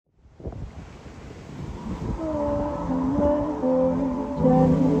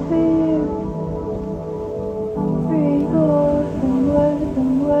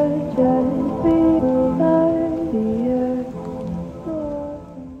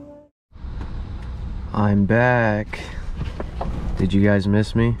I'm back. Did you guys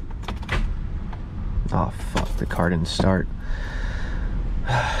miss me? Oh fuck, the car didn't start.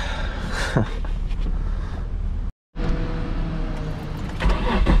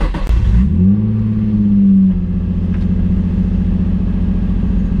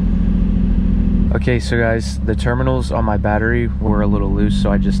 Okay, so guys, the terminals on my battery were a little loose,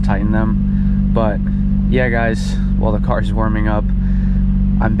 so I just tightened them. But yeah guys, while the car's warming up,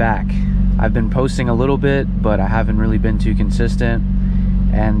 I'm back. I've been posting a little bit, but I haven't really been too consistent.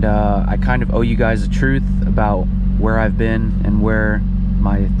 And I kind of owe you guys the truth about where I've been and where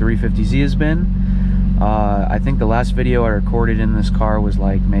my 350Z has been. I think the last video I recorded in this car was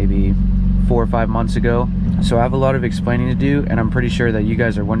like maybe 4 or 5 months ago. So I have a lot of explaining to do, and I'm pretty sure that you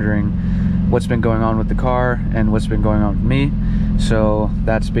guys are wondering what's been going on with the car and what's been going on with me. So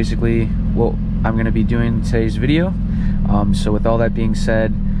that's basically what I'm going to be doing in today's video. So with all that being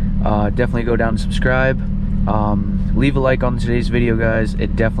said, definitely go down and subscribe. Leave a like on today's video, guys.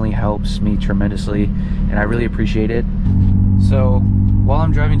 It definitely helps me tremendously, and I really appreciate it. So while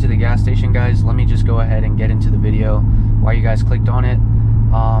I'm driving to the gas station, guys, let me just go ahead and get into the video while you guys clicked on it.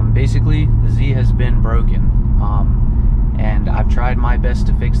 Basically, the Z has been broken, and I've tried my best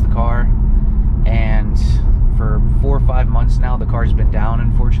to fix the car, and for 4 or 5 months now the car's been down,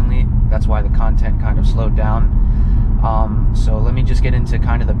 unfortunately. That's why the content kind of slowed down. So let me just get into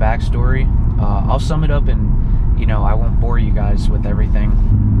kind of the backstory. I'll sum it up, and you know, I won't bore you guys with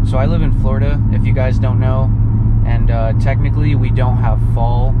everything. So I live in Florida, if you guys don't know, and technically we don't have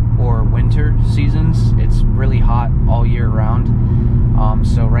fall or winter seasons. It's really hot all year round.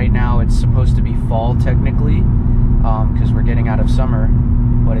 So right now it's supposed to be fall technically, because we're getting out of summer,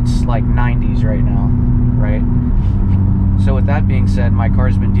 but it's like 90s right now, right? So with that being said, my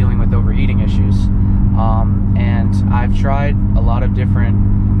car's been dealing with overheating issues, and I've tried a lot of different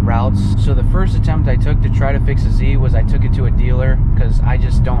routes. So the first attempt I took to try to fix a Z was I took it to a dealer, because I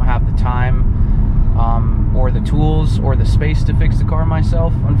just don't have the time or the tools or the space to fix the car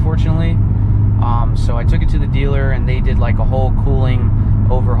myself, unfortunately. So I took it to the dealer, and they did like a whole cooling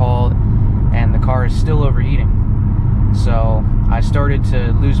overhaul, and the car is still overheating. So I started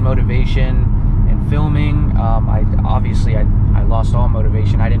to lose motivation in filming. I lost all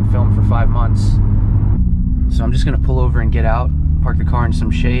motivation. I didn't film for 5 months. So I'm just gonna pull over and get out, park the car in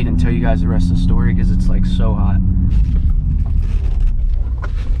some shade, and tell you guys the rest of the story, because it's like so hot.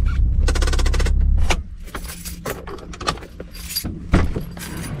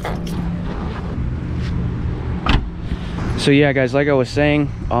 So yeah guys, like I was saying,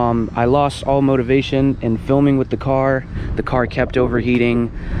 I lost all motivation in filming with the car. The car kept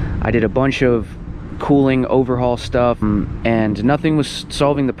overheating. I did a bunch of cooling overhaul stuff, and nothing was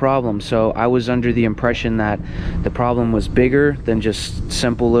solving the problem. So I was under the impression that the problem was bigger than just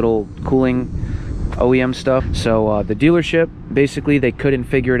simple little cooling OEM stuff. So the dealership, basically they couldn't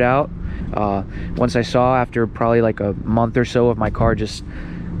figure it out. Once I saw, after probably like a month or so of my car just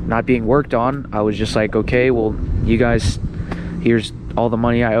not being worked on, I was just like, okay, well, you guys, here's all the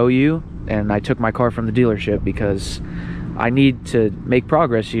money I owe you. And I took my car from the dealership because I need to make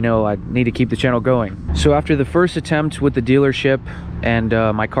progress, you know, I need to keep the channel going. So after the first attempt with the dealership and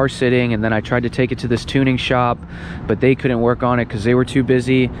my car sitting, and then I tried to take it to this tuning shop, but they couldn't work on it because they were too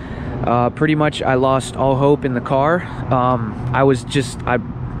busy. Pretty much I lost all hope in the car.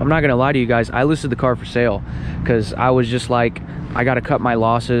 I'm not gonna lie to you guys, I listed the car for sale because I was just like, I gotta cut my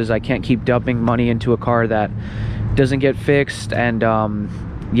losses. I can't keep dumping money into a car that doesn't get fixed. And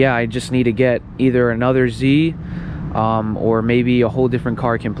yeah, I just need to get either another Z or maybe a whole different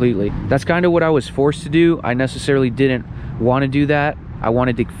car completely. That's kind of what I was forced to do. I necessarily didn't want to do that. I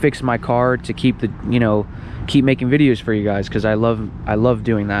wanted to fix my car to keep the, you know, keep making videos for you guys, because I love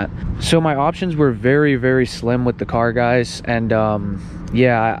doing that. So my options were very, very slim with the car, guys. And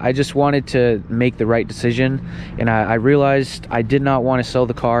yeah, I just wanted to make the right decision, and I realized I did not want to sell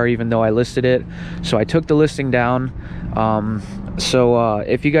the car even though I listed it. So I took the listing down.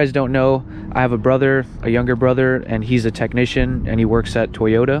 If you guys don't know, I have a brother, a younger brother, and he's a technician, and he works at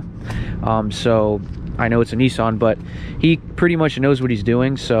Toyota. So I know it's a Nissan, but he pretty much knows what he's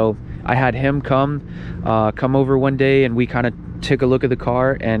doing. So I had him come over one day, and we kind of took a look at the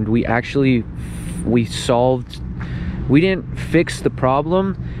car, and we didn't fix the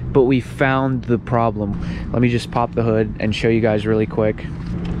problem, but we found the problem. Let me just pop the hood and show you guys really quick.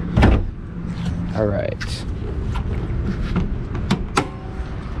 All right.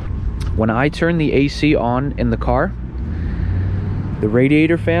 When I turn the AC on in the car, the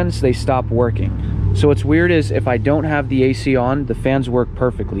radiator fans, they stop working. So what's weird is if I don't have the AC on, the fans work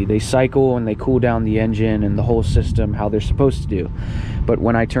perfectly. They cycle and they cool down the engine and the whole system how they're supposed to do. But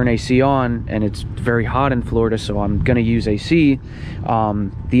when I turn AC on, and it's very hot in Florida, so I'm gonna use AC,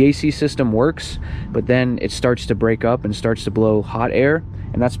 the AC system works, but then it starts to break up and starts to blow hot air,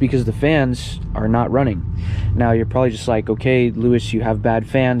 and that's because the fans are not running. Now you're probably just like, okay, Lewis, you have bad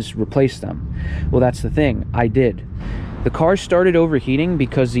fans, replace them. Well, that's the thing, I did. The car started overheating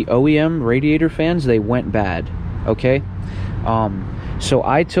because the OEM radiator fans, they went bad, okay? So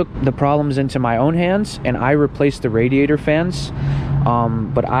I took the problems into my own hands and I replaced the radiator fans,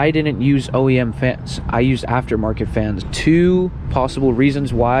 but I didn't use OEM fans. I used aftermarket fans. Two possible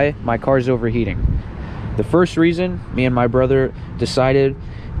reasons why my car is overheating. The first reason, me and my brother decided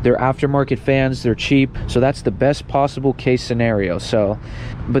they're aftermarket fans, they're cheap, so that's the best possible case scenario. So,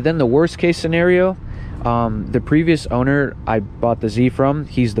 but then the worst case scenario, the previous owner I bought the Z from,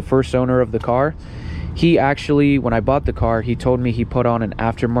 he's the first owner of the car. He actually, when I bought the car, he told me he put on an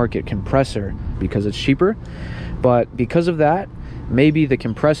aftermarket compressor because it's cheaper. But because of that, maybe the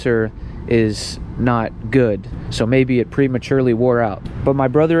compressor is not good, so maybe it prematurely wore out. But my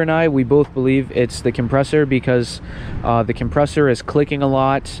brother and I, we both believe it's the compressor because the compressor is clicking a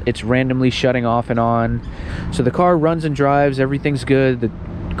lot, it's randomly shutting off and on. So the car runs and drives, everything's good, the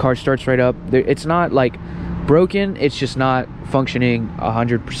car starts right up. It's not like broken, it's just not functioning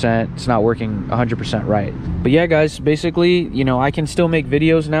 100%. It's not working 100% right. But yeah, guys, basically, you know, I can still make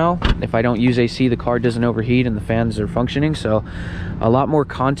videos now. If I don't use AC, the car doesn't overheat and the fans are functioning. So a lot more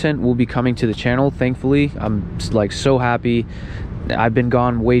content will be coming to the channel, thankfully. I'm like so happy. I've been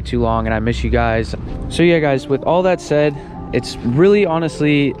gone way too long and I miss you guys. So yeah, guys, with all that said, it's really,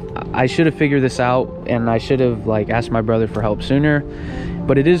 honestly, I should have figured this out and I should have like asked my brother for help sooner.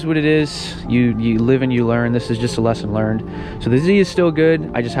 But it is what it is. You live and you learn. This is just a lesson learned. So the Z is still good.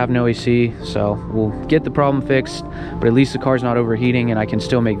 I just have no AC, so we'll get the problem fixed. But at least the car's not overheating and I can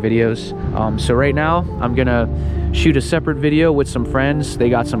still make videos. So right now, I'm gonna shoot a separate video with some friends. They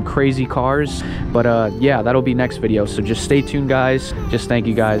got some crazy cars. But yeah, that'll be next video. So just stay tuned, guys. Just thank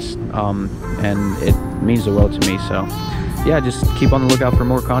you guys. And it means the world to me. So yeah, just keep on the lookout for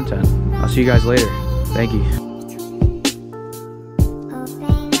more content. I'll see you guys later. Thank you.